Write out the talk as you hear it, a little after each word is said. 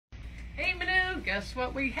guess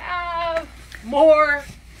what we have? More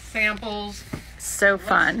samples. So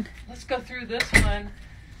fun. Let's go through this one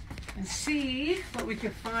and see what we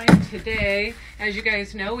can find today. As you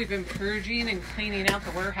guys know, we've been purging and cleaning out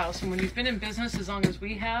the warehouse. And when you've been in business as long as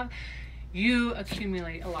we have, you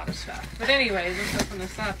accumulate a lot of stuff. But anyways, let's open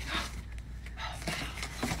this up.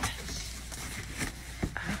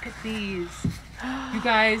 Look at these. You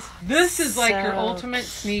guys, this is like your ultimate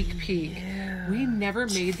sneak peek. We never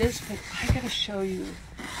made this, but I gotta show you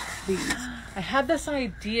these. I had this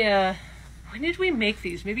idea. When did we make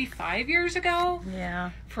these? Maybe 5 years ago? Yeah.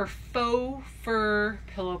 For faux fur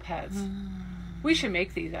pillow pads. We should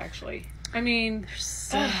make these actually. I mean,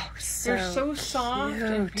 they're so soft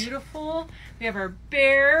and beautiful. We have our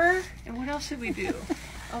bear. And what else did we do?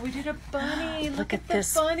 Oh, we did a bunny. Look at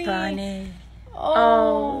this bunny.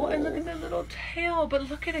 Oh, and look at that little tail. But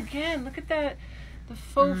look at again. Look at that. The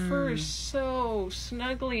faux fur is so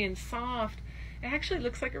snuggly and soft. It actually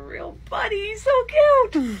looks like a real bunny. So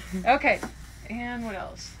cute. Okay. And what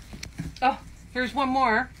else? Oh, here's one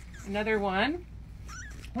more. Another one.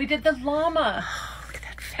 We did the llama. Oh, look at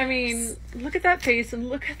that face. I mean, look at that face and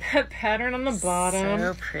look at that pattern on the bottom.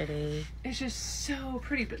 So pretty. It's just so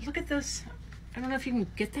pretty. But look at this. I don't know if you can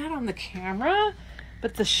get that on the camera,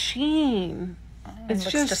 but the sheen. It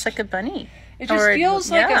looks just like a bunny. It just feels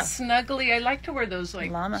like a snuggly. I like to wear those like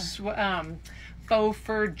llama. Faux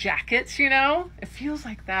fur jackets, you know? It feels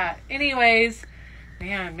like that. Anyways,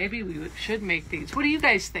 man, maybe we should make these. What do you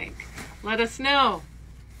guys think? Let us know.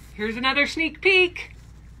 Here's another sneak peek.